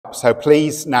up. So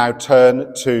please now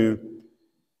turn to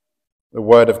the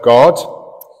Word of God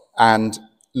and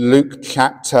Luke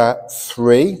chapter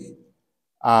 3.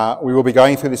 We will be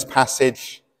going through this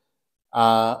passage,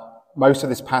 most of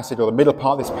this passage, or the middle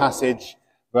part of this passage,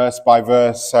 verse by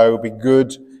verse. So it would be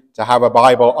good to have a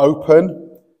Bible open.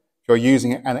 If you're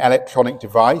using an electronic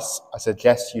device, I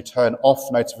suggest you turn off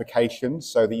notifications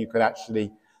so that you can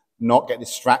actually not get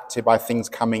distracted by things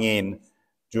coming in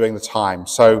during the time.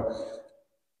 So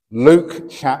Luke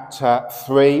chapter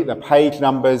 3, the page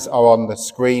numbers are on the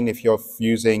screen if you're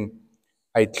using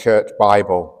a church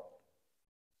Bible.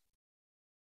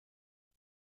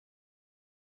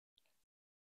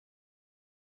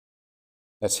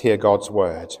 Let's hear God's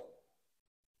word.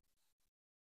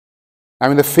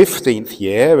 Now in the 15th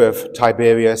year of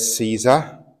Tiberius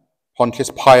Caesar,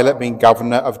 Pontius Pilate being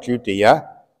governor of Judea,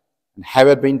 and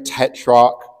Herod being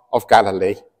tetrarch of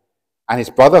Galilee, and his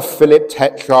brother Philip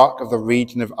tetrarch of the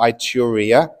region of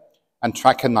Iturea and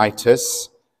Trachonitis,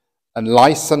 and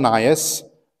Lysanias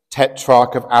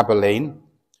tetrarch of Abilene,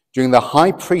 during the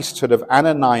high priesthood of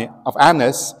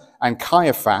Annas and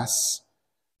Caiaphas,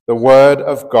 the word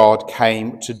of God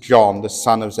came to John, the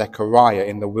son of Zechariah,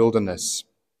 in the wilderness.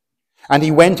 And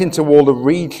he went into all the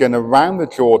region around the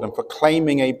Jordan,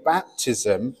 proclaiming a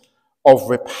baptism of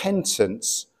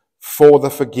repentance for the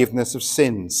forgiveness of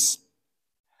sins.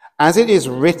 As it is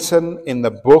written in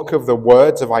the book of the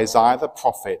words of Isaiah the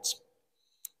prophet,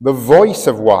 the voice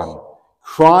of one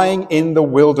crying in the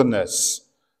wilderness,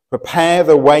 prepare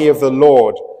the way of the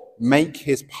Lord, make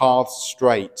his paths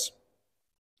straight.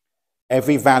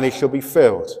 Every valley shall be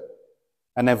filled,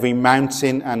 and every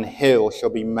mountain and hill shall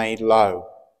be made low.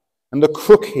 And the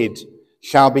crooked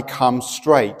shall become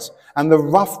straight, and the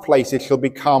rough places shall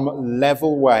become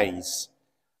level ways,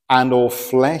 and all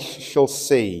flesh shall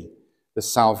see the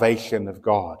salvation of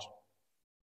God.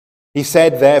 He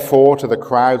said, therefore, to the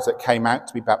crowds that came out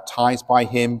to be baptized by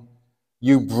him,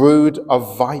 you brood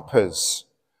of vipers,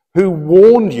 who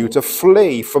warned you to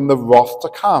flee from the wrath to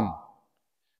come?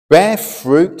 Bear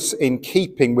fruits in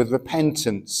keeping with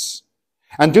repentance,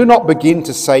 and do not begin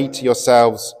to say to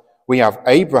yourselves, we have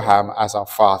Abraham as our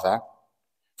father.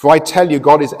 For I tell you,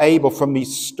 God is able from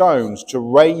these stones to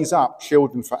raise up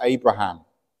children for Abraham.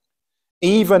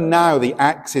 Even now the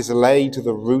axe is laid to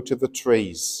the root of the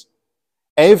trees.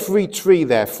 Every tree,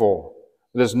 therefore,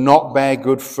 that does not bear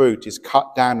good fruit is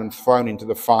cut down and thrown into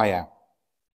the fire.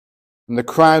 And the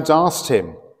crowds asked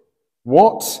him,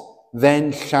 what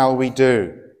then shall we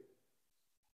do?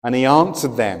 And he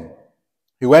answered them,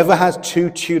 whoever has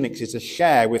 2 tunics is to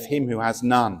share with him who has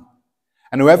none,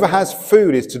 and whoever has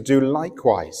food is to do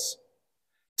likewise.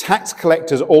 Tax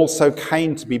collectors also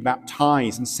came to be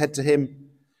baptized and said to him,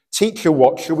 Teacher,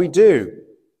 what shall we do?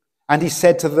 And he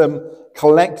said to them,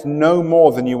 collect no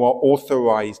more than you are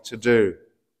authorized to do.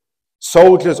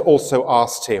 Soldiers also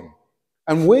asked him,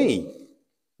 and we,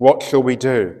 what shall we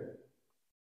do?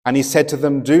 And he said to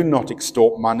them, do not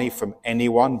extort money from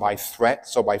anyone by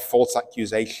threats or by false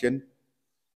accusation,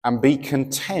 and be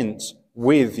content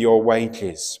with your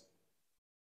wages.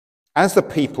 As the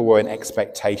people were in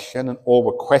expectation, and all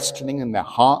were questioning in their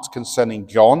hearts concerning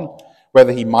John,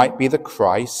 whether he might be the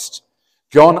Christ,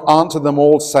 John answered them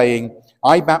all, saying,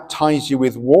 I baptize you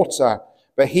with water,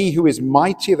 but he who is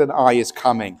mightier than I is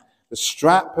coming, the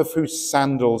strap of whose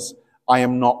sandals I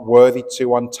am not worthy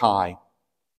to untie.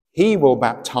 He will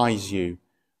baptize you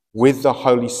with the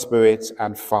Holy Spirit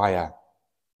and fire.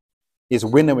 His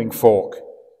winnowing fork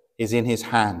is in his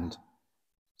hand,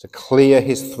 to clear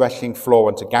his threshing floor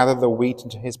and to gather the wheat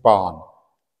into his barn.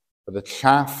 But the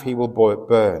chaff he will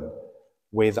burn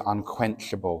with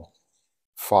unquenchable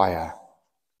fire.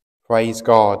 Praise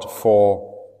God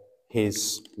for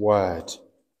his word.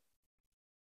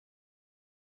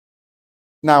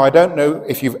 Now, I don't know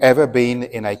if you've ever been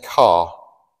in a car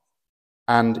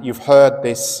and you've heard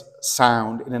this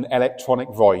sound in an electronic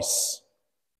voice.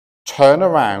 Turn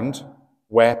around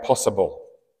where possible.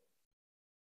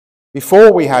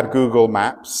 Before we had Google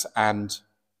Maps and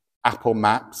Apple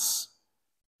Maps,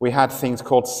 we had things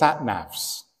called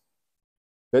sat-navs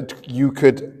that you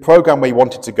could program where you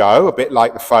wanted to go, a bit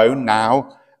like the phone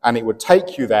now, and it would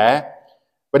take you there.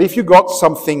 But if you got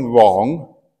something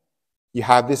wrong, you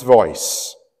had this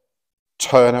voice,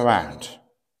 turn around.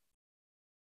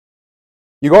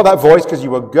 You got that voice because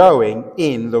you were going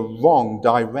in the wrong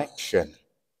direction.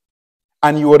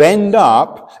 And you would end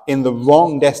up in the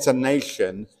wrong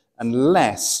destination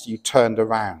unless you turned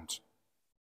around.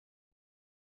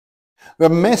 The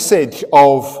message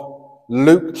of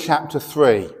Luke chapter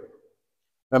 3,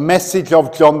 the message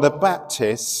of John the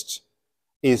Baptist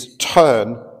is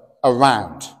turn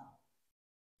around.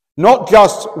 Not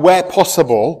just where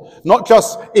possible, not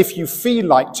just if you feel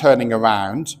like turning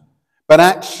around, but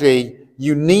actually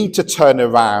you need to turn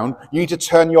around. You need to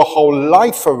turn your whole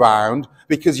life around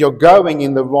because you're going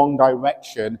in the wrong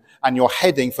direction and you're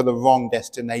heading for the wrong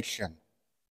destination.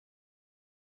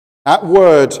 That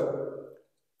word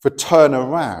for turn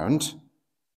around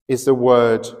is the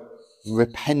word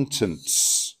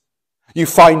repentance. You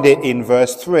find it in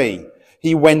verse 3.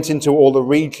 He went into all the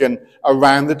region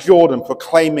around the Jordan,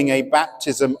 proclaiming a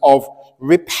baptism of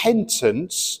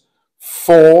repentance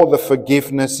for the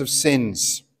forgiveness of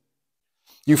sins.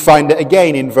 You find it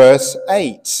again in verse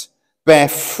 8. Bear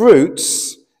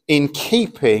fruits in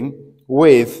keeping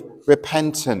with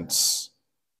repentance.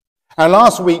 And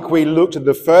last week we looked at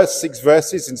the first 6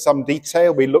 verses in some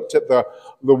detail. We looked at the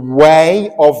way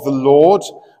of the Lord.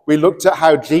 We looked at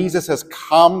how Jesus has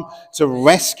come to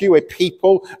rescue a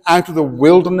people out of the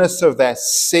wilderness of their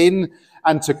sin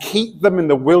and to keep them in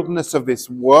the wilderness of this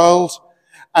world.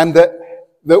 And that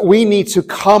we need to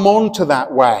come onto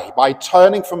that way by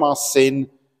turning from our sin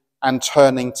and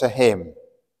turning to him.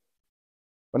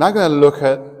 We're now going to look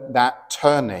at that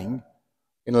turning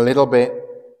in a little bit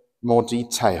more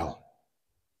detail.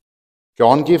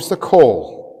 John gives the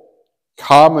call.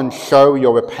 Come and show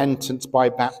your repentance by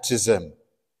baptism.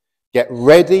 Get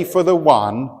ready for the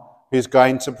one who's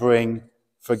going to bring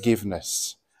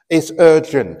forgiveness. It's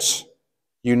urgent.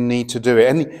 You need to do it.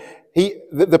 And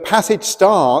the passage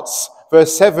starts,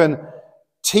 verse 7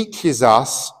 teaches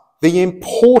us the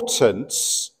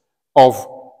importance of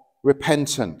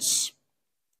repentance.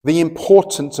 The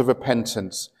importance of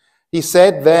repentance. He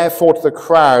said, therefore, to the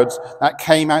crowds that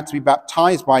came out to be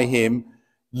baptized by him,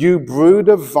 you brood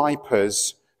of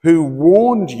vipers, who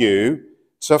warned you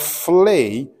to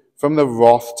flee from the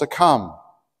wrath to come.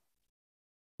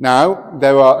 Now,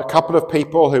 there are a couple of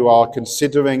people who are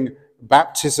considering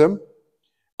baptism,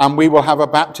 and we will have a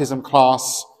baptism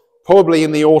class probably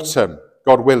in the autumn,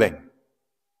 God willing.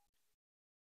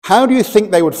 How do you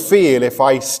think they would feel if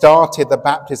I started the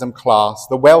baptism class?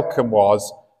 The welcome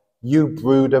was, you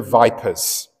brood of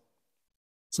vipers.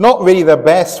 It's not really the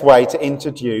best way to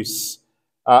introduce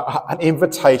an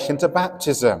invitation to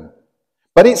baptism.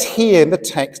 But it's here in the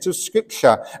text of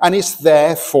Scripture, and it's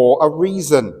there for a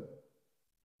reason.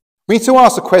 We need to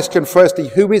ask the question, firstly,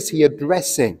 who is he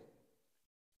addressing?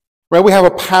 Well, we have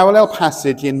a parallel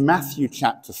passage in Matthew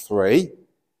chapter 3,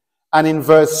 and in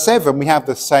verse 7 we have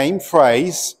the same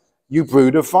phrase, you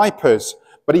brood of vipers.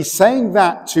 But he's saying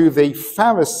that to the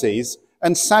Pharisees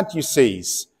and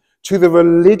Sadducees, to the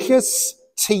religious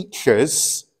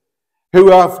teachers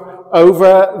who have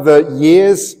over the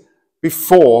years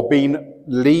before been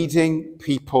leading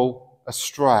people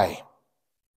astray.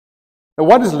 Now,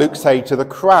 what does Luke say to the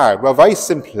crowd? Well, very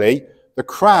simply, the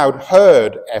crowd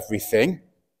heard everything.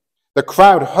 The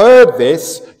crowd heard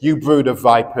this, you brood of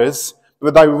vipers,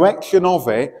 but the direction of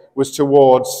it was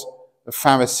towards the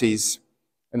Pharisees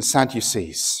and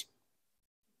Sadducees.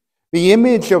 The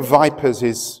image of vipers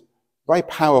is very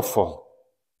powerful.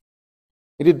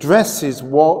 It addresses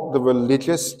what the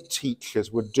religious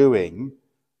teachers were doing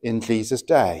in Jesus'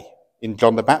 day, in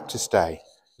John the Baptist's day.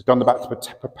 John the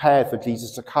Baptist prepared for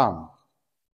Jesus to come.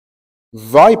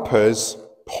 Vipers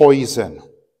poison.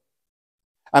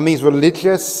 And these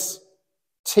religious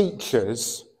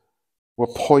teachers were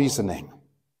poisoning.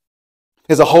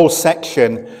 There's a whole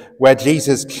section where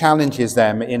Jesus challenges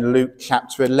them in Luke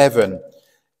chapter 11,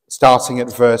 starting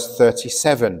at verse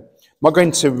 37. I'm not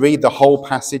going to read the whole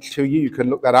passage to you. You can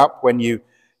look that up when you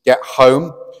get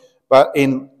home. But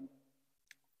in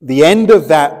the end of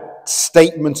that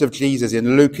statement of Jesus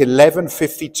in Luke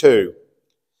 11:52,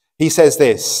 he says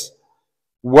this,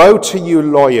 woe to you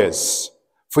lawyers,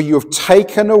 for you have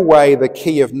taken away the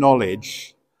key of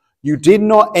knowledge. You did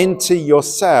not enter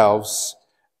yourselves,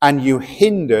 and you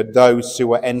hindered those who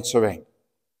were entering.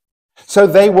 So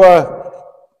they were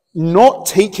not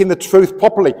teaching the truth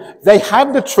properly. They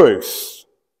had the truth,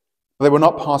 but they were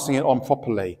not passing it on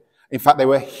properly. In fact, they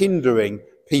were hindering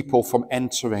people from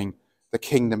entering the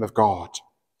kingdom of God.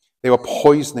 They were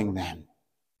poisoning them.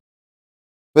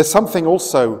 There's something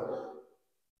also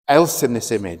else in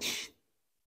this image.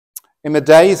 In the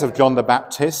days of John the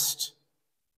Baptist,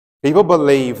 people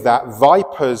believed that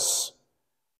vipers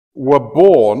were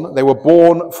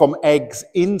born from eggs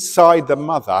inside the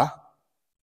mother,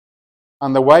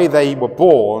 and the way they were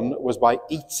born was by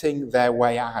eating their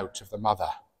way out of the mother.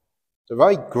 It's a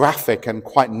very graphic and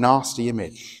quite nasty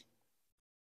image.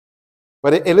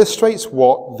 But it illustrates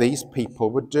what these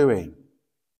people were doing.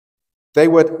 They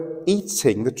were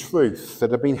eating the truth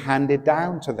that had been handed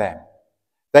down to them.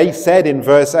 They said in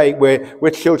verse 8,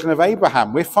 we're children of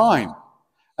Abraham, we're fine.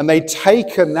 And they'd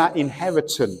taken that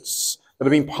inheritance that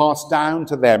had been passed down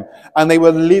to them, and they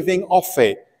were living off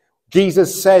it.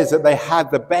 Jesus says that they had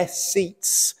the best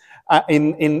seats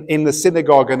in the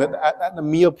synagogue and at the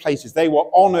meal places. They were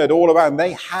honored all around.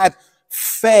 They had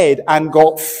fed and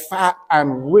got fat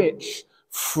and rich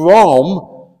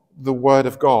from the word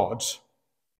of God.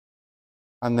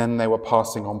 And then they were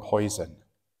passing on poison.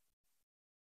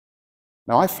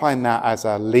 Now, I find that as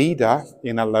a leader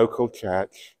in a local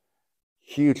church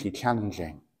hugely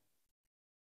challenging.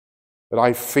 That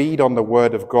I feed on the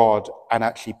word of God and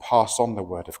actually pass on the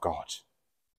word of God.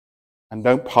 And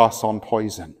don't pass on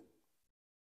poison.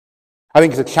 I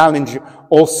think it's a challenge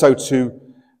also to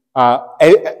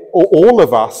all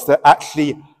of us that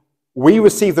actually we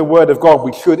receive the word of God.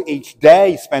 We should each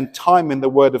day spend time in the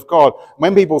word of God.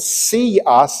 When people see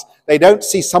us, they don't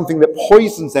see something that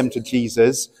poisons them to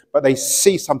Jesus, but they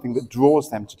see something that draws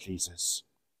them to Jesus.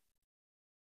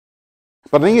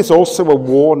 But I think it's also a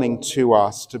warning to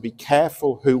us to be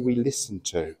careful who we listen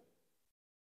to.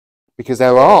 Because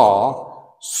there are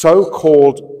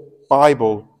so-called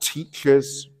Bible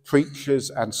teachers,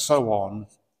 preachers, and so on,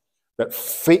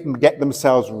 that get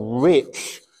themselves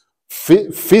rich,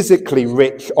 physically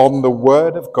rich on the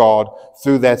word of God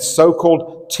through their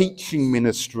so-called teaching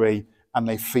ministry, and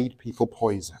they feed people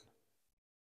poison.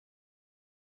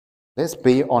 Let's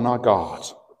be on our guard.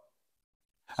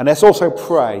 And let's also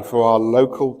pray for our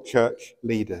local church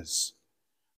leaders,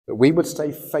 that we would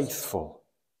stay faithful.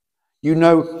 You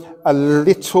know, a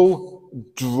little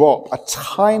drop, a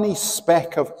tiny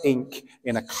speck of ink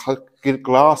in a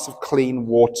glass of clean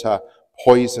water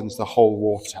poisons the whole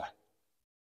water.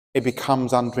 It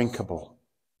becomes undrinkable.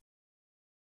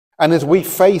 And as we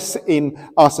face in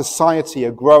our society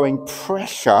a growing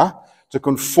pressure to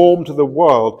conform to the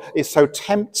world, it's so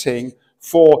tempting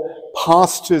for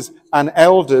pastors and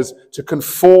elders to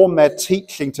conform their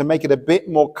teaching to make it a bit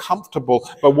more comfortable.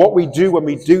 But what we do when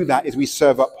we do that is we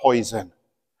serve up poison.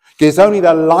 It's only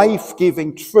the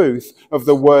life-giving truth of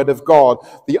the Word of God,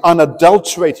 the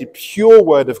unadulterated, pure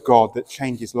Word of God, that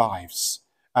changes lives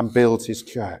and builds His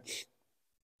church.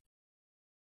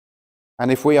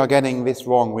 And if we are getting this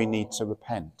wrong, we need to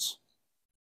repent.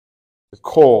 The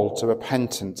call to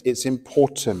repentance, it's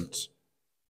important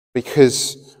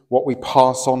because what we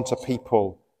pass on to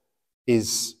people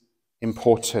is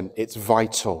important. It's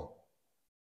vital.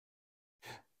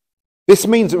 This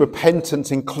means that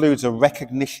repentance includes a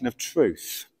recognition of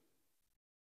truth.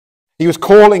 He was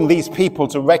calling these people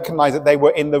to recognize that they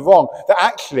were in the wrong, that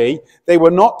actually they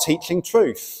were not teaching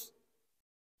truth.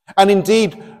 And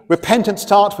indeed, repentance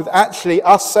starts with actually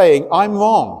us saying, I'm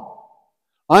wrong.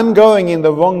 I'm going in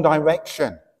the wrong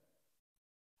direction.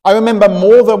 I remember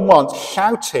more than once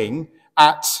shouting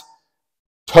at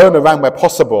turn around where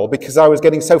possible because I was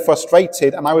getting so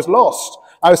frustrated and I was lost.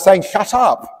 I was saying, shut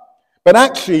up. But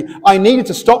actually, I needed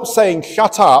to stop saying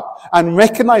shut up and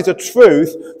recognize the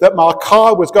truth that my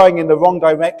car was going in the wrong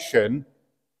direction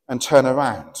and turn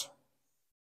around.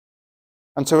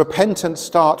 And so repentance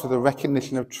starts with a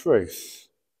recognition of truth,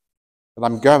 that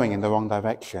I'm going in the wrong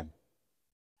direction.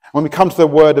 When we come to the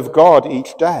Word of God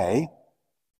each day,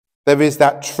 there is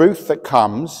that truth that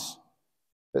comes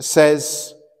that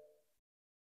says,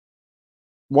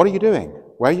 what are you doing?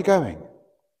 Where are you going?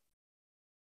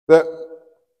 That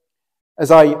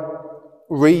as I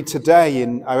read today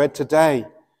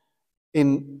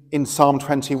in Psalm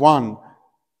 21,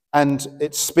 and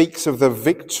it speaks of the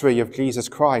victory of Jesus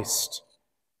Christ.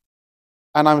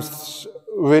 And I'm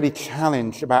really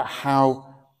challenged about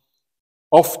how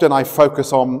often I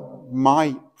focus on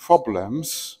my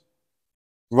problems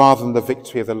rather than the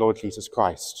victory of the Lord Jesus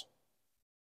Christ.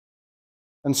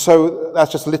 And so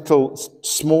that's just a little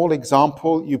small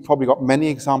example. You've probably got many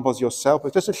examples yourself,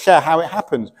 but just to share how it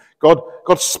happens. God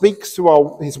speaks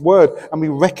through His Word, and we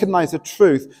recognize the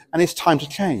truth, and it's time to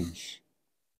change.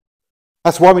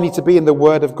 That's why we need to be in the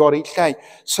Word of God each day.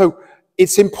 So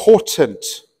it's important,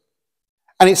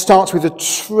 and it starts with the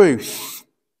truth.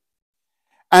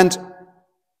 And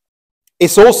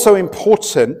it's also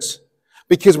important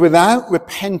because without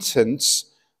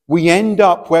repentance, we end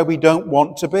up where we don't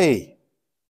want to be.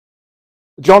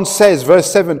 John says,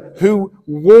 verse 7, who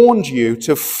warned you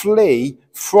to flee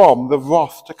from the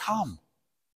wrath to come?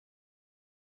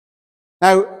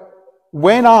 Now,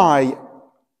 when I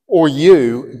or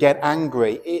you get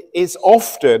angry, it is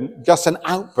often just an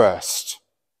outburst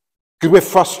because we're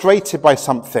frustrated by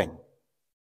something.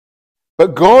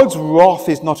 But God's wrath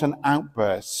is not an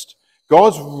outburst.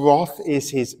 God's wrath is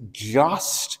His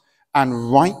just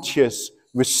and righteous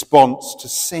response to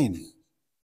sin.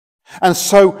 And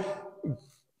so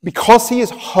Because he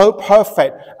is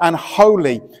perfect and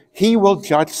holy, he will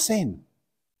judge sin.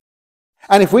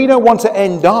 And if we don't want to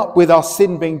end up with our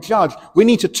sin being judged, we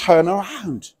need to turn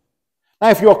around. Now,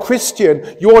 if you're a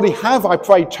Christian, you already have, I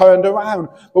pray, turned around.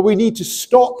 But we need to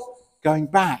stop going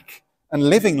back and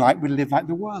living like we live like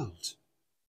the world.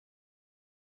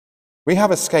 We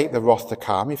have escaped the wrath to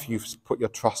come if you've put your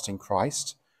trust in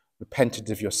Christ, repented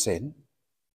of your sin.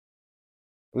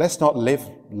 But let's not live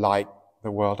like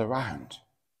the world around.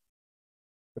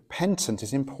 Repentance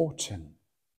is important.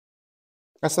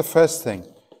 That's the first thing.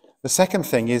 The second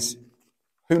thing is,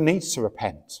 who needs to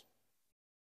repent?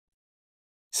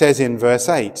 It says in verse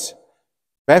 8,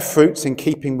 bear fruits in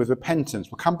keeping with repentance.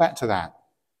 We'll come back to that.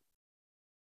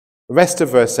 The rest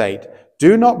of verse 8,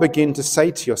 do not begin to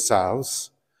say to yourselves,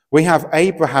 we have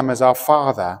Abraham as our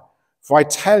father, for I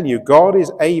tell you, God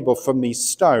is able from these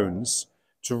stones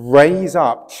to raise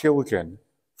up children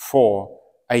for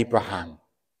Abraham.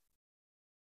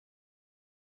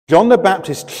 John the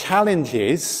Baptist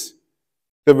challenges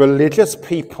the religious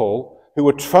people who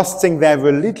were trusting their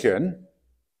religion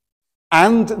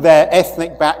and their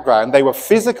ethnic background. They were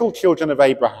physical children of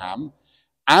Abraham,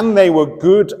 and they were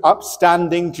good,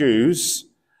 upstanding Jews.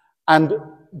 And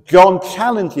John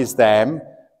challenges them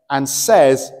and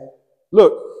says,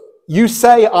 look, you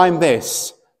say I'm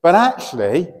this, but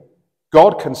actually,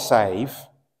 God can save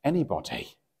anybody.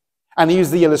 And he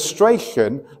used the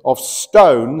illustration of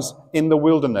stones in the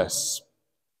wilderness.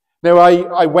 Now,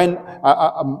 I went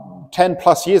 10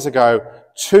 plus years ago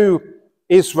to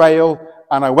Israel,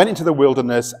 and I went into the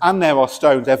wilderness, and there are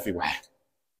stones everywhere.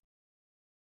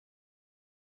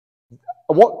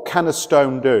 What can a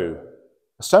stone do?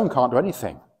 A stone can't do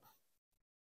anything.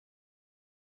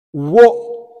 What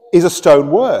is a stone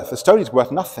worth? A stone is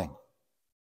worth nothing.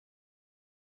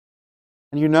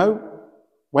 And you know,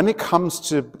 when it comes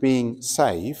to being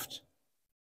saved,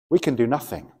 we can do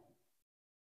nothing.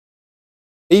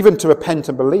 Even to repent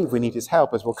and believe, we need his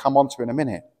help, as we'll come on to in a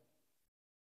minute.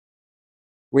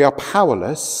 We are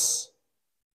powerless,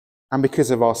 and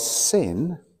because of our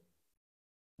sin,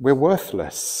 we're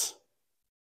worthless.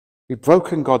 We've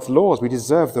broken God's laws. We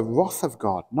deserve the wrath of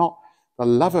God, not the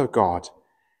love of God.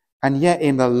 And yet,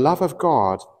 in the love of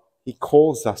God, he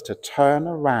calls us to turn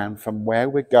around from where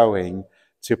we're going,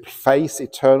 to face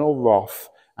eternal wrath,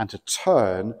 and to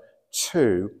turn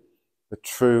to the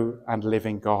true and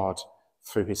living God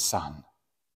through his Son.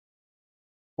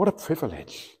 What a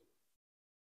privilege.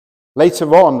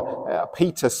 Later on,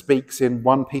 Peter speaks in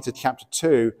 1 Peter chapter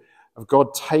 2 of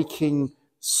God taking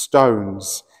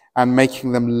stones and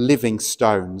making them living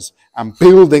stones and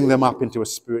building them up into a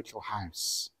spiritual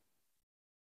house.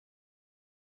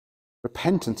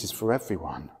 Repentance is for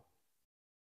everyone.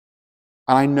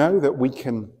 And I know that we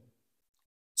can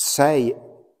say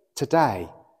today,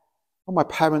 well, my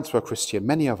parents were Christian,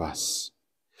 many of us.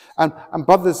 And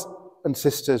brothers and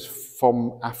sisters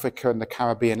from Africa and the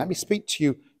Caribbean, let me speak to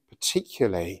you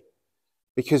particularly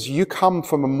because you come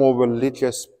from a more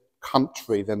religious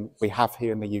country than we have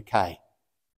here in the UK.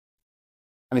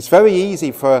 And it's very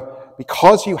easy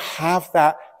because you have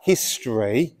that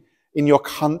history in your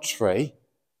country,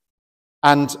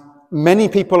 and many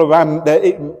people around,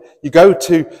 you go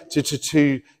to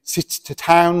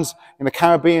towns in the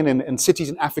Caribbean and cities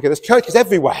in Africa, there's churches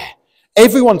everywhere.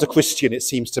 Everyone's a Christian, it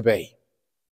seems to be.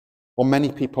 Or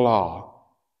many people are.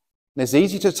 And it's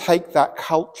easy to take that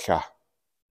culture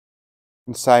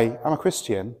and say, I'm a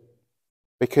Christian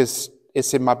because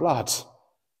it's in my blood.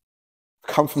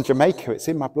 I've come from Jamaica, it's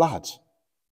in my blood.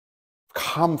 I've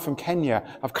come from Kenya,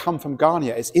 I've come from Ghana,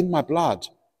 it's in my blood.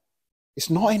 It's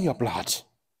not in your blood.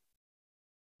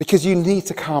 Because you need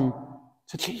to come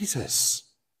to Jesus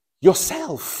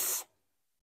yourself.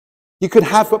 You could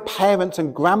have parents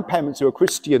and grandparents who are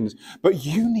Christians, but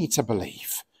you need to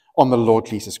believe on the Lord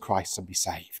Jesus Christ and be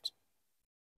saved.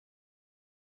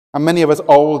 And many of us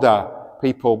older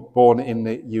people born in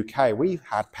the UK, we've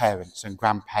had parents and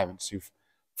grandparents who've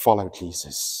followed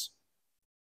Jesus.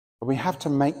 But we have to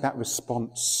make that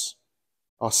response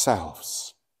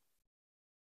ourselves.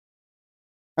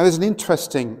 Now there's an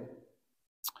interesting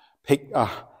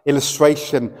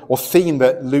illustration or theme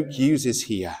that Luke uses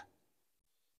here.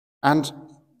 And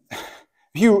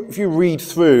if you read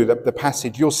through the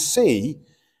passage, you'll see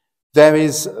there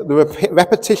is the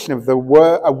repetition of a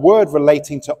word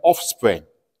relating to offspring.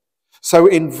 So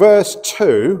in verse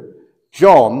 2,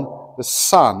 John, the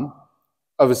son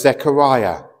of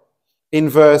Zechariah. In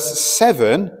verse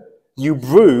 7, you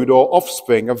brood or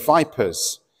offspring of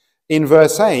vipers. In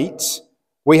verse 8,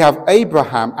 we have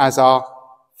Abraham as our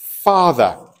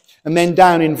father. And then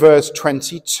down in verse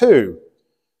 22,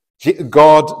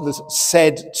 God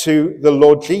said to the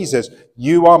Lord Jesus,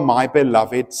 "You are my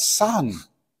beloved Son."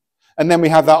 And then we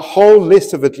have that whole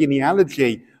list of the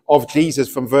genealogy of Jesus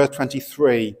from verse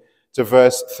 23 to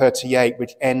verse 38,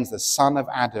 which ends the son of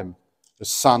Adam, the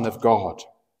Son of God.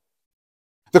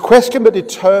 The question that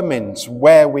determines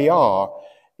where we are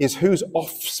is whose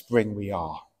offspring we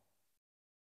are.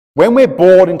 When we're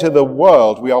born into the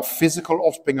world, we are physical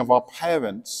offspring of our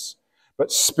parents,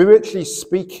 but spiritually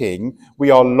speaking, we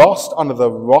are lost under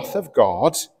the wrath of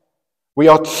God. We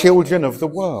are children of the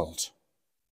world.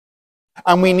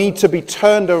 And we need to be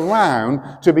turned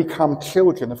around to become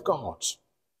children of God.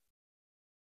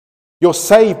 You're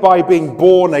saved by being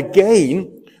born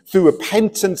again through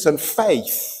repentance and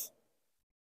faith.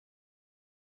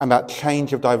 And that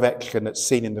change of direction that's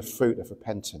seen in the fruit of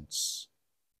repentance.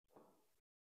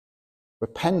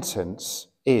 Repentance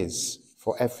is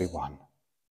for everyone.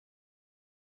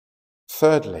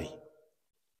 Thirdly,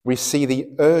 we see the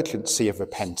urgency of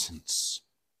repentance.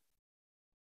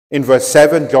 In verse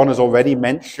 7, John has already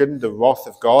mentioned the wrath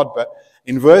of God, but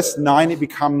in verse 9 it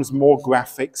becomes more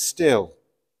graphic still.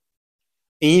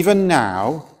 Even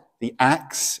now, the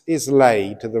axe is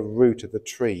laid to the root of the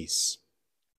trees.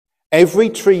 Every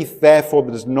tree, therefore,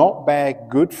 that does not bear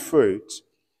good fruit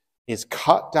is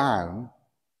cut down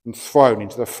and thrown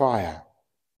into the fire.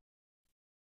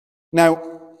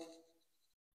 Now,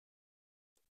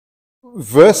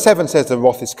 verse 7 says the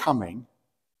wrath is coming.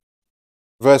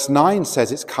 Verse 9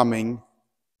 says it's coming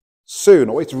soon,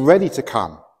 or it's ready to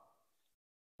come.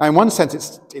 Now, in one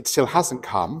sense, it still hasn't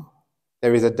come.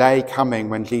 There is a day coming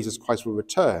when Jesus Christ will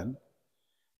return.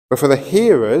 But for the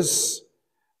hearers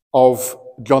of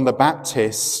John the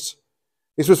Baptist,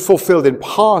 this was fulfilled in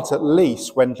part, at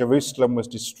least, when Jerusalem was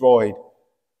destroyed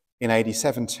in AD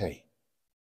 70.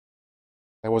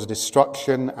 There was a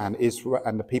destruction, and Israel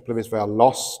and the people of Israel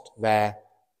lost their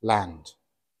land.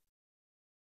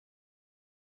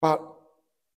 But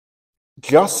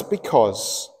just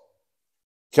because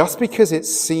it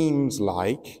seems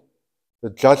like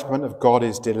the judgment of God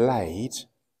is delayed,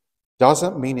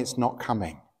 doesn't mean it's not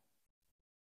coming.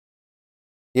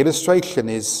 The illustration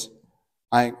is,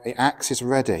 the axe is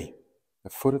ready, the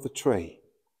foot of the tree,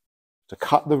 to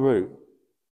cut the root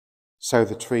so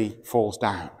the tree falls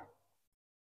down.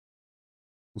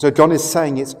 And so John is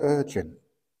saying it's urgent.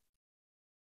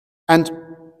 And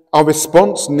our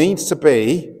response needs to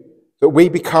be that we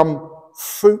become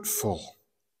fruitful.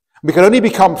 We can only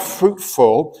become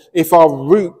fruitful if our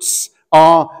roots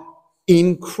are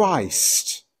in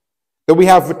Christ. That we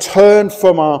have returned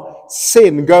from our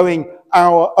sin, going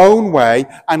our own way,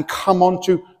 and come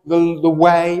onto the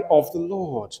way of the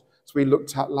Lord, as we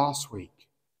looked at last week.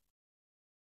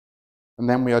 And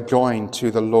then we are joined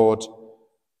to the Lord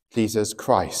Jesus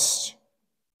Christ.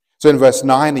 So in verse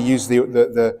 9, he used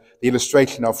the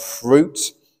illustration of fruit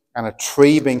and a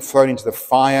tree being thrown into the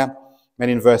fire. And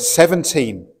in verse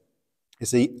 17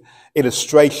 is the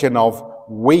illustration of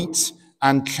wheat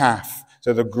and chaff.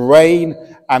 So the grain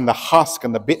and the husk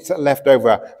and the bits that are left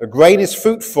over. The grain is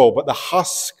fruitful, but the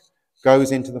husk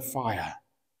goes into the fire.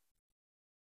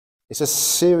 It's a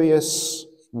serious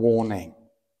warning.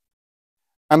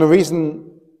 And the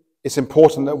reason it's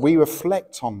important that we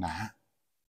reflect on that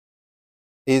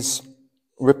is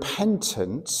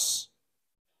repentance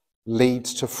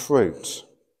leads to fruit.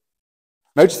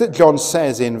 Notice that John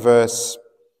says in verse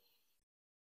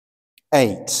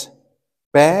 8,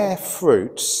 bear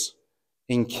fruits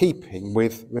in keeping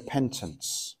with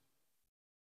repentance.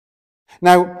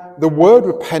 Now, the word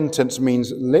repentance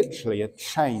means literally a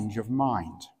change of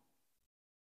mind.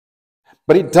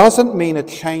 But it doesn't mean a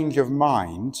change of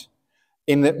mind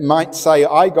in that it might say,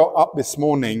 I got up this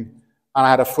morning and I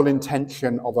had a full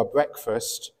intention of a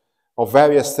breakfast or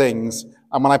various things,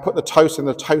 and when I put the toast in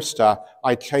the toaster,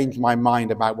 I changed my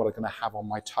mind about what I'm going to have on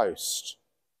my toast.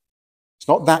 It's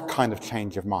not that kind of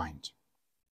change of mind.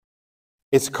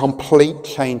 It's a complete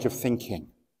change of thinking.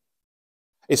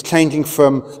 It's changing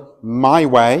from my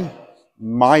way,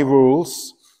 my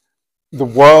rules, the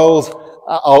world,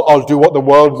 I'll do what the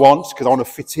world wants because I want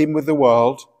to fit in with the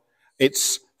world.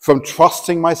 It's from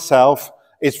trusting myself.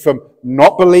 It's from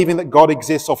not believing that God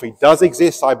exists, or if he does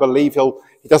exist, I believe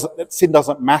that sin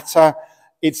doesn't matter.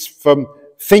 It's from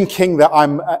thinking that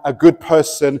I'm a good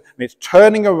person, and it's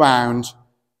turning around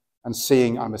and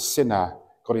seeing I'm a sinner.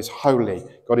 God is holy.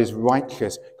 God is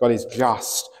righteous. God is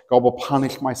just. God will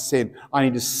punish my sin. I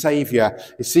need a Saviour.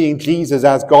 It's seeing Jesus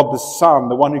as God the Son,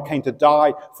 the one who came to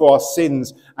die for our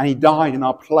sins, and he died in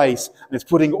our place. And it's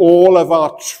putting all of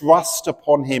our trust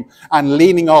upon him and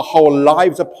leaning our whole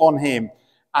lives upon him.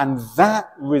 And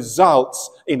that results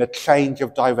in a change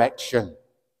of direction.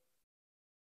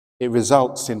 it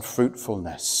results in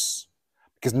fruitfulness.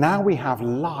 Because now we have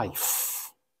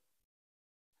life.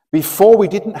 Before we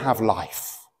didn't have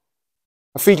life.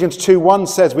 Ephesians 2:1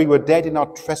 says we were dead in our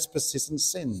trespasses and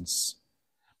sins.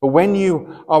 But when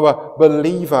you are a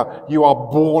believer, you are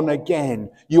born again.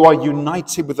 You are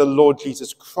united with the Lord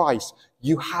Jesus Christ.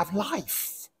 You have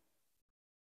life.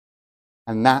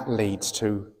 And that leads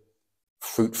to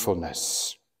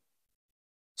fruitfulness.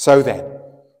 So then,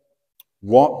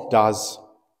 what does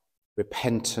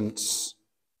repentance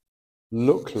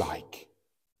look like?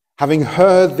 Having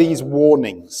heard these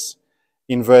warnings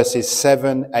in verses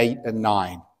 7, 8, and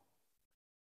 9, it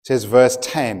says, verse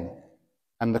 10,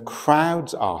 and the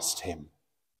crowds asked him,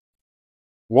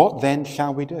 "What then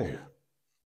shall we do?"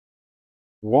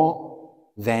 What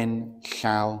then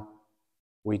shall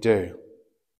we do?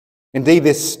 Indeed,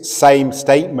 this same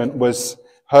statement was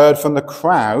heard from the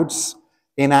crowds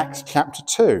in Acts chapter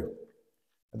 2.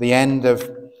 At the end of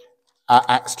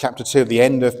Acts chapter 2, at the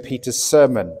end of Peter's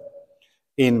sermon,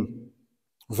 in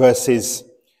verses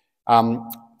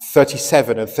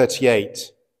 37 and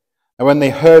 38. And when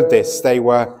they heard this, they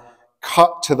were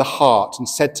cut to the heart and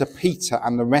said to Peter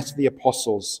and the rest of the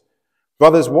apostles,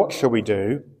 "Brothers, what shall we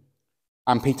do?"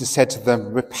 And Peter said to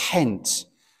them, "Repent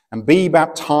and be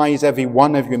baptized, every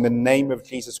one of you, in the name of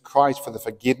Jesus Christ for the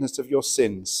forgiveness of your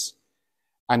sins,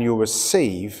 and you'll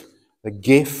receive the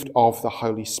gift of the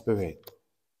Holy Spirit."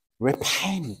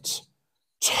 Repent.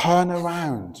 Turn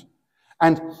around.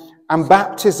 And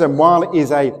baptism, while it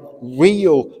is a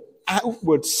real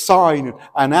outward sign,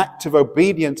 an act of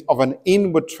obedience, of an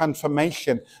inward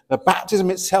transformation, the baptism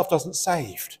itself doesn't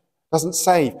save.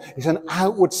 It's an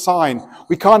outward sign.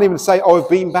 We can't even say, "Oh, I've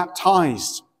been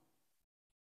baptized."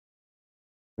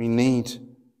 We need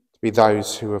to be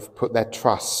those who have put their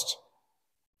trust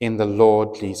in the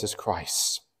Lord Jesus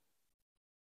Christ.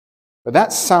 But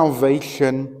that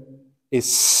salvation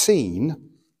is seen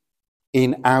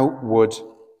in outward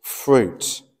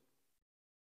fruit.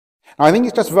 Now, I think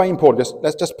it's just very important.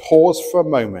 Let's just pause for a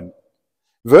moment.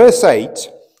 Verse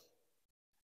 8,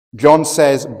 John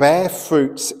says, "Bear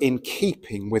fruits in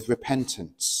keeping with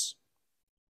repentance."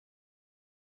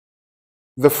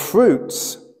 The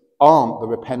fruits aren't the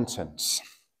repentance.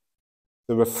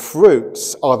 The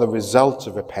fruits are the result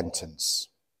of repentance.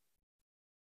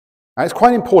 Now, it's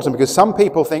quite important because some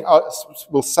people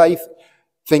will say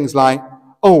things like,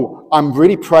 "Oh, I'm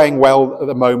really praying well at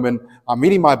the moment. I'm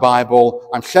reading my Bible.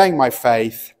 I'm sharing my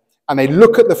faith." And they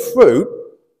look at the fruit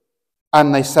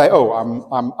and they say, "Oh,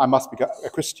 I must be a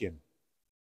Christian."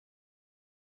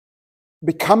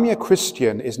 Becoming a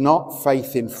Christian is not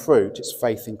faith in fruit, it's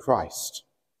faith in Christ.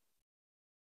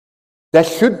 There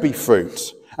should be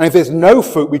fruit. And if there's no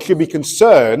fruit, we should be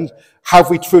concerned, have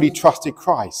we truly trusted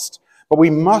Christ? But we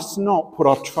must not put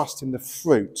our trust in the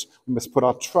fruit. We must put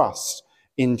our trust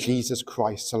in Jesus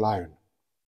Christ alone.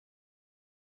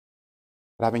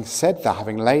 But having said that,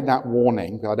 having laid that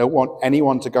warning, because I don't want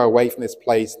anyone to go away from this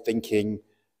place thinking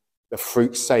the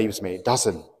fruit saves me. It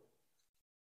doesn't.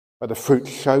 But the fruit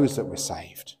shows that we're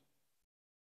saved.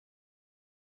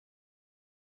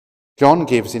 John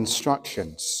gives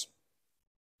instructions.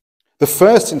 The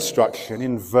first instruction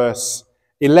in verse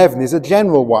 11 is a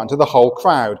general one to the whole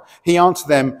crowd. He answered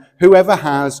them, "Whoever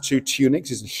has 2 tunics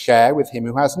is to share with him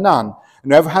who has none,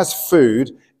 and whoever has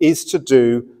food is to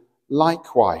do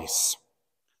likewise."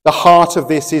 The heart of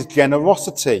this is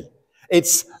generosity.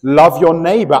 It's love your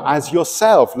neighbor as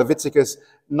yourself, Leviticus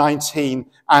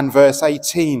 19 and verse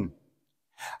 18.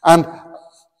 And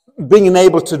being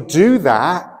able to do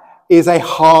that is a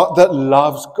heart that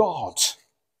loves God.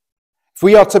 If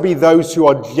we are to be those who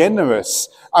are generous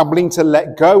and willing to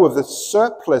let go of the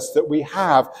surplus that we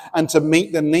have and to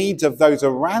meet the needs of those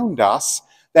around us,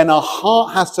 then our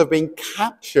heart has to have been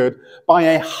captured by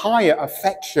a higher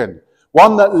affection,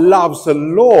 one that loves the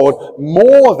Lord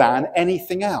more than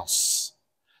anything else.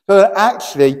 So that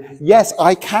actually, yes,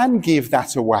 I can give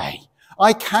that away.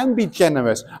 I can be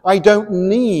generous. I don't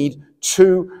need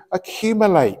to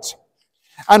accumulate.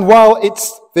 And while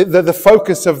it's the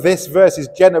focus of this verse is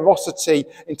generosity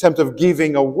in terms of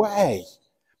giving away,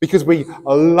 because we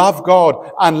love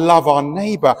God and love our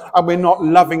neighbor, and we're not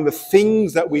loving the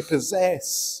things that we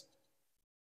possess,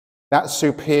 that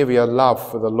superior love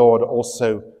for the Lord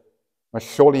also must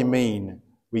surely mean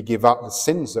we give up the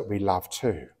sins that we love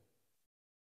too.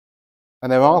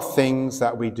 And there are things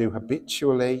that we do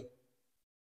habitually,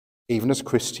 even as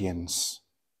Christians.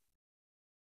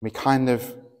 We kind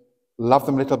of love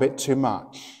them a little bit too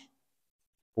much.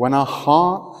 When our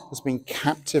heart has been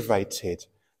captivated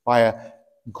by a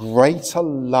greater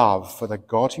love for the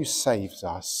God who saves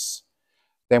us,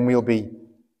 then we'll be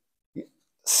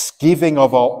giving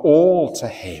of our all to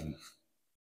him,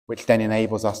 which then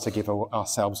enables us to give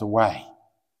ourselves away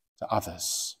to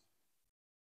others.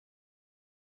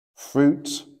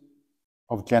 Fruit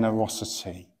of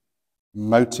generosity,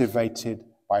 motivated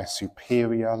by a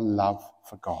superior love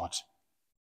for God.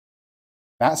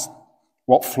 That's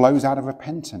what flows out of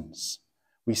repentance.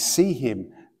 We see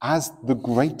him as the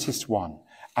greatest one,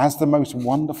 as the most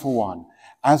wonderful one,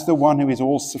 as the one who is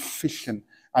all sufficient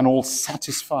and all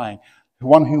satisfying, the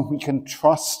one whom we can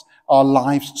trust our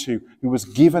lives to, who has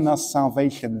given us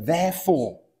salvation.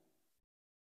 Therefore,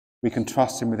 we can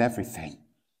trust him with everything,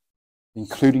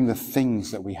 including the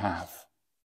things that we have.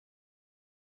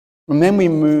 And then we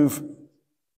move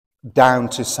down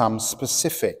to some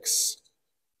specifics.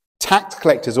 Tax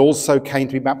collectors also came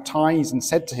to be baptized and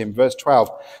said to him, verse 12,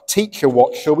 "Teacher,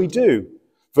 what shall we do?"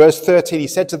 Verse 13, he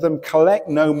said to them, "Collect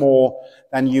no more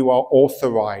than you are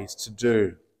authorized to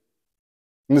do."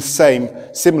 And the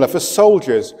same, similar for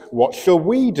soldiers, "What shall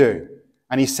we do?"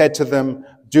 And he said to them,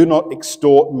 "Do not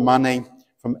extort money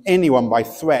from anyone by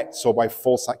threats or by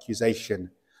false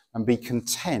accusation, and be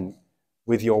content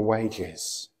with your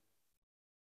wages."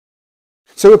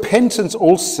 So repentance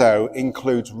also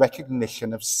includes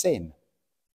recognition of sin.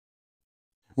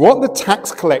 What the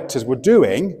tax collectors were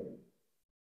doing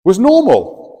was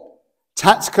normal.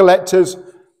 Tax collectors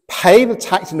paid the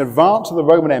tax in advance to the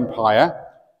Roman Empire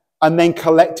and then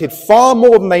collected far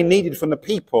more than they needed from the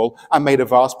people and made a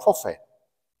vast profit.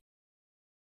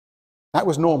 That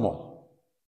was normal.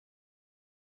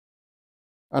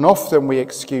 And often we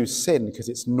excuse sin because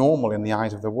it's normal in the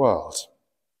eyes of the world.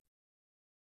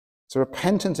 So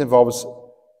repentance involves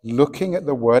looking at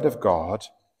the Word of God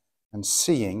and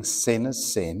seeing sin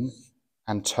as sin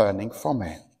and turning from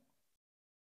it.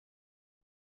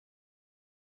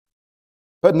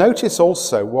 But notice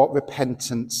also what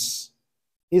repentance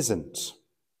isn't.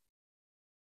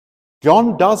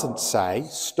 John doesn't say,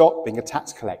 stop being a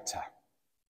tax collector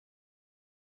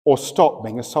or stop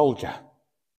being a soldier.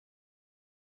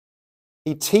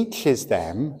 He teaches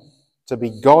them to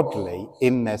be godly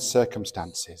in their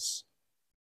circumstances.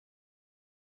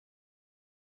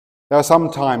 There are some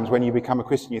times when you become a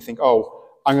Christian, you think, oh,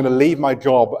 I'm going to leave my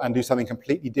job and do something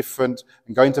completely different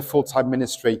and go into full-time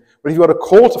ministry. But if you've got a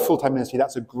call to full-time ministry,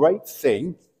 that's a great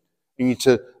thing. You need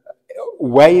to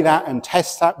weigh that and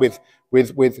test that with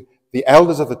the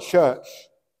elders of the church.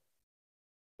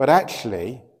 But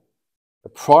actually, the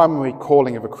primary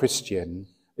calling of a Christian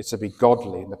is to be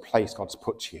godly in the place God's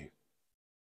put you.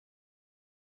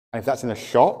 And if that's in a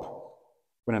shop,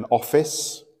 or in an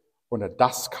office, or in a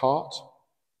dust cart,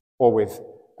 or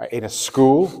in a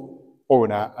school, or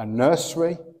in a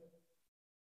nursery,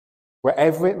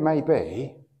 wherever it may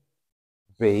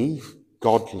be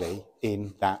godly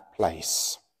in that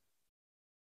place.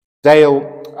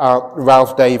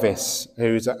 Ralph Davis,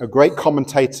 who's a great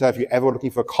commentator, if you're ever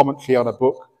looking for a commentary on a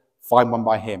book, find one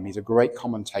by him. He's a great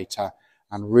commentator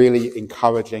and really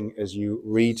encouraging as you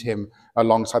read him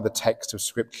alongside the text of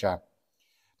Scripture.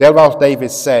 There, Ralph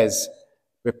Davis says,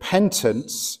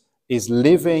 repentance is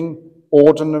living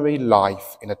ordinary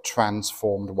life in a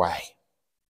transformed way.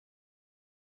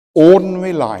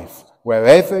 Ordinary life,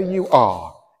 wherever you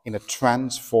are, in a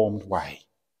transformed way.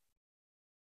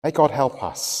 May God help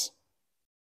us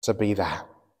to be that.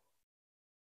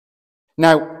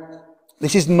 Now,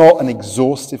 this is not an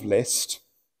exhaustive list,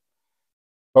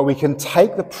 but we can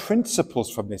take the principles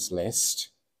from this list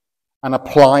and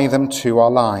apply them to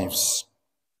our lives.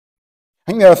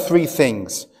 I think there are three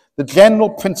things. The general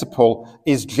principle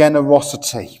is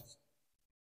generosity.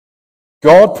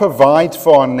 God provides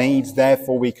for our needs,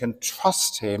 therefore we can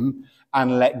trust him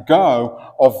and let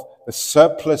go of the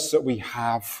surplus that we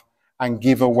have and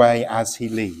give away as he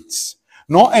leads.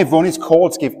 Not everyone is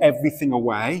called to give everything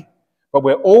away, but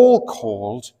we're all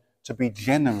called to be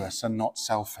generous and not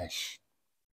selfish.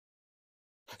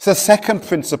 So the second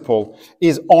principle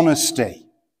is honesty.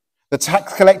 The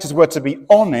tax collectors were to be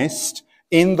honest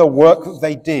in the work that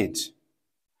they did.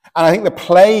 And I think the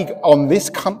plague on this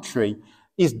country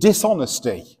is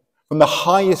dishonesty from the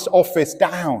highest office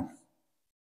down.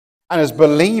 And as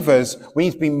believers, we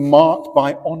need to be marked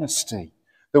by honesty.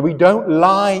 That we don't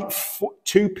lie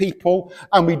to people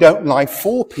and we don't lie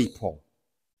for people.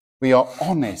 We are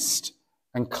honest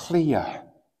and clear.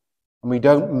 And we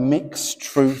don't mix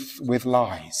truth with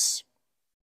lies.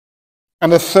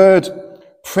 And the third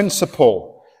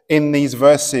principle in these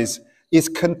verses is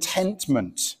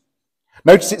contentment.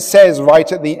 Notice it says right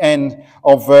at the end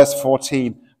of verse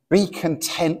 14, be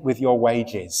content with your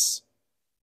wages.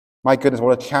 My goodness,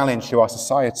 what a challenge to our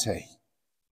society.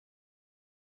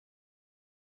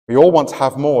 We all want to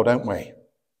have more, don't we?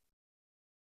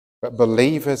 But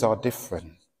believers are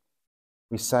different.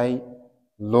 We say,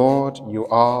 Lord, you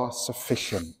are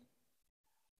sufficient.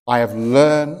 I have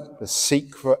learned the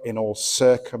secret in all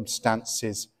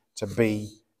circumstances to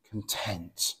be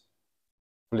content.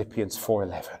 Philippians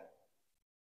 4:11.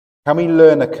 Can we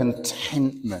learn a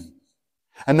contentment?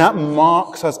 And that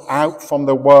marks us out from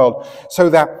the world, so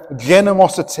that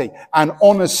generosity and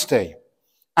honesty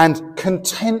and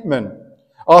contentment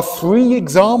are three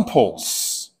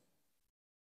examples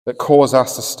that cause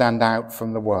us to stand out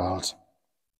from the world.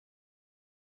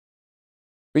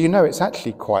 But it's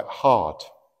actually quite hard.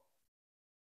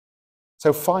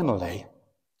 So finally,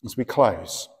 as we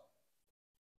close,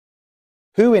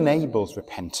 who enables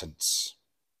repentance?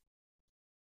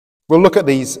 We'll look at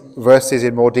these verses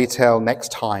in more detail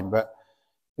next time, but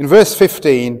in verse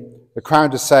 15, the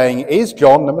crowd is saying, "Is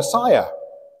John the Messiah?"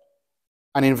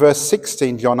 And in verse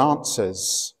 16, John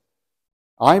answers,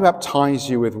 "I baptize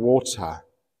you with water,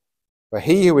 but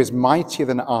he who is mightier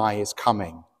than I is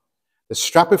coming, the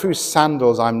strap of whose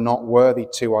sandals I'm not worthy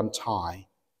to untie.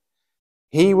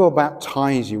 He will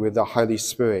baptize you with the Holy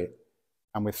Spirit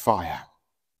and with fire."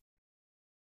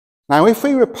 Now, if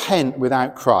we repent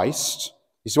without Christ,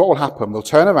 this is what will happen. We'll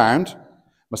turn around,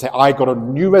 we'll say, "I got a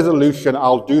new resolution,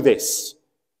 I'll do this."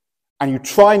 And you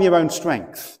try in your own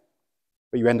strength,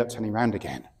 but you end up turning around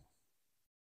again.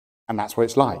 And that's what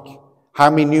it's like. How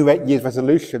many New Year's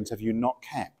resolutions have you not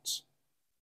kept?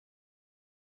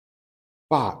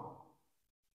 But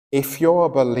if you're a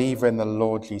believer in the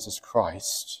Lord Jesus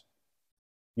Christ,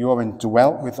 you are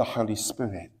indwelt with the Holy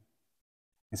Spirit.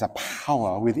 There's a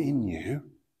power within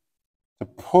you to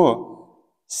put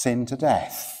sin to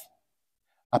death.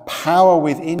 A power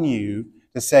within you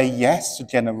to say yes to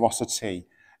generosity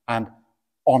and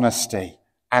honesty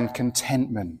and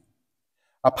contentment.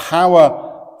 A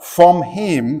power from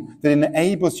him that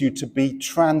enables you to be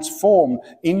transformed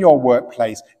in your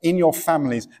workplace, in your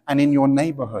families, and in your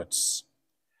neighborhoods.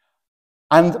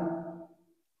 And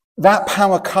that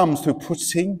power comes through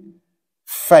putting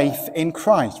faith in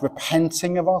Christ,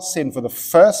 repenting of our sin for the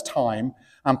first time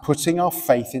and putting our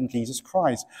faith in Jesus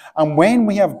Christ. And when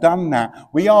we have done that,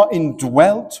 we are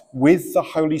indwelt with the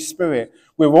Holy Spirit.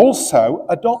 We're also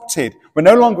adopted. We're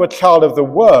no longer a child of the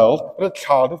world, but a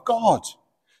child of God.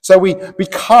 So we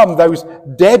become those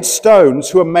dead stones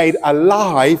who are made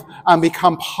alive and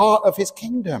become part of his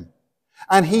kingdom.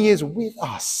 And he is with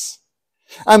us.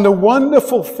 And the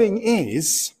wonderful thing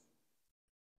is,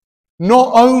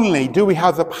 not only do we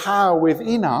have the power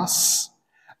within us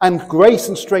and grace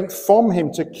and strength from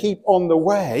him to keep on the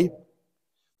way,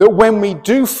 that when we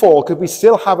do fall, because we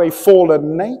still have a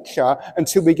fallen nature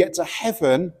until we get to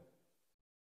heaven,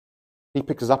 he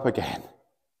picks us up again.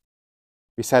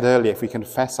 We said earlier, if we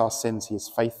confess our sins, he is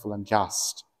faithful and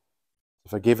just to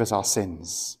forgive us our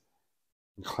sins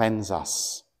and cleanse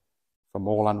us from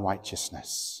all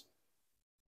unrighteousness.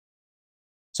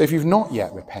 So if you've not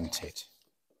yet repented,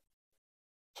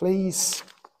 please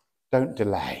don't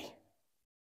delay.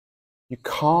 You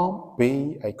can't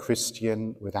be a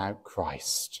Christian without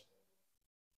Christ.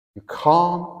 You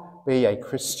can't be a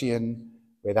Christian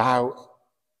without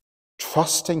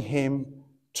trusting him,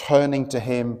 turning to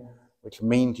him, which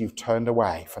means you've turned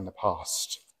away from the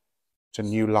past to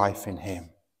new life in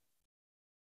him.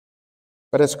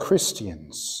 But as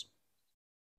Christians,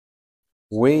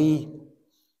 we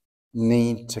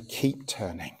need to keep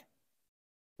turning.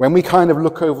 When we kind of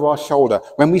look over our shoulder,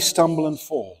 when we stumble and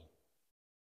fall,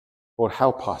 Lord,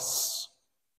 help us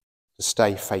to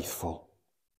stay faithful.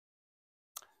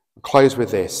 I'll close with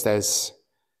this. There's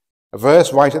a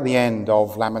verse right at the end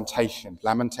of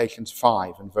Lamentations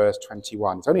 5 and verse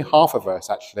 21. It's only half a verse,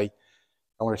 actually,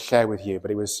 I want to share with you,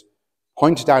 but it was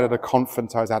pointed out at a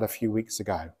conference I was at a few weeks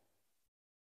ago.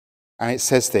 And it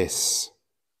says this.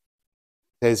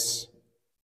 It says,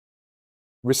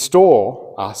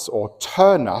 "Restore us or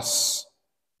turn us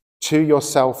to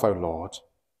yourself, O Lord,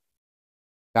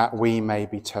 that we may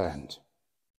be turned."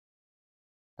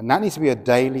 And that needs to be a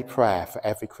daily prayer for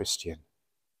every Christian.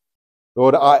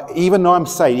 Lord, even though I'm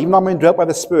saved, even though I'm indwelt by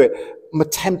the Spirit, I'm a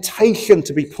temptation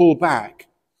to be pulled back.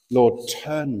 Lord,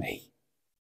 turn me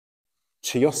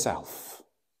to yourself,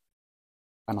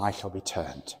 and I shall be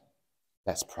turned.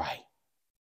 Let's pray.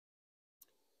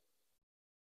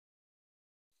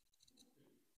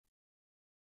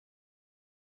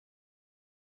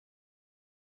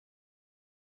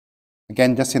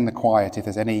 Again, just in the quiet, if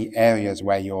there's any areas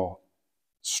where you're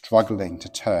struggling to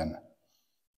turn,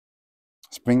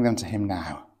 let's bring them to him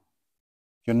now.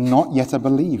 If you're not yet a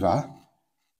believer,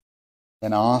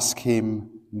 then ask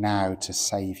him now to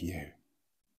save you.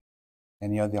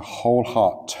 Then your whole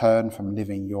heart turn from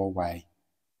living your way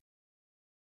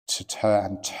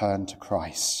to turn to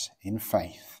Christ in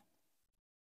faith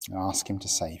and ask him to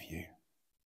save you.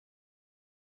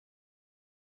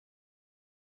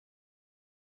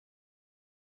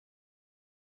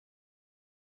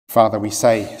 Father, we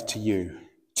say to you,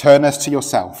 turn us to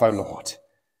yourself, O Lord,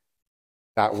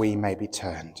 that we may be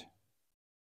turned.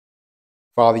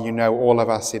 Father, you know all of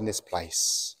us in this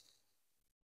place.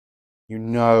 You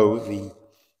know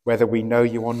whether we know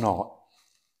you or not,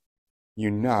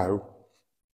 you know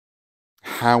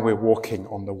how we're walking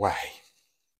on the way.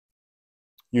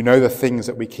 You know the things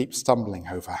that we keep stumbling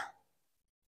over.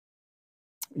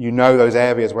 You know those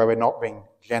areas where we're not being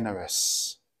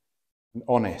generous and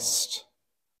honest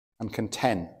and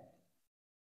content.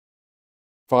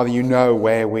 Father, you know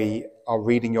where we are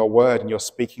reading your word and you're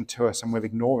speaking to us and we're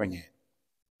ignoring it.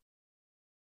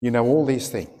 You know all these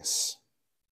things.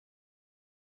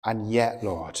 And yet,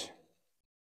 Lord,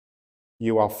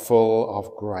 you are full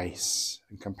of grace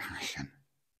and compassion.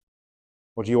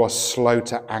 Lord, you are slow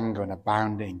to anger and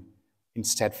abounding in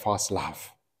steadfast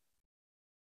love.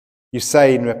 You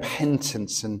say in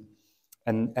repentance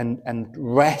and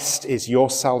rest is your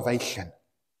salvation.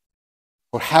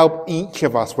 Lord, help each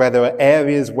of us where there are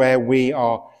areas where we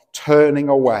are turning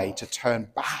away to turn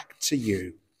back to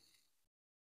you,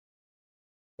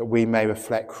 that we may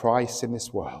reflect Christ in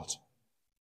this world.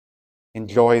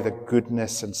 Enjoy the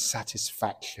goodness and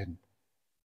satisfaction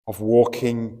of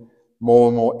walking more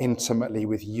and more intimately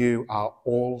with you, our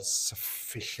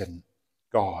all-sufficient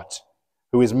God,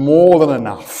 who is more than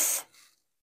enough.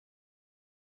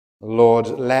 Lord,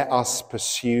 let us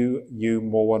pursue you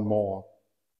more and more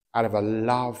out of a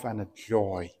love and a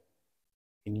joy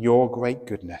in your great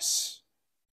goodness,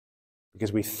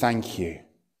 because we thank you.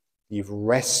 You've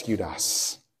rescued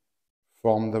us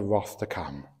from the wrath to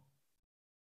come.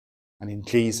 And in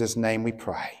Jesus' name we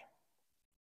pray.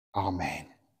 Amen.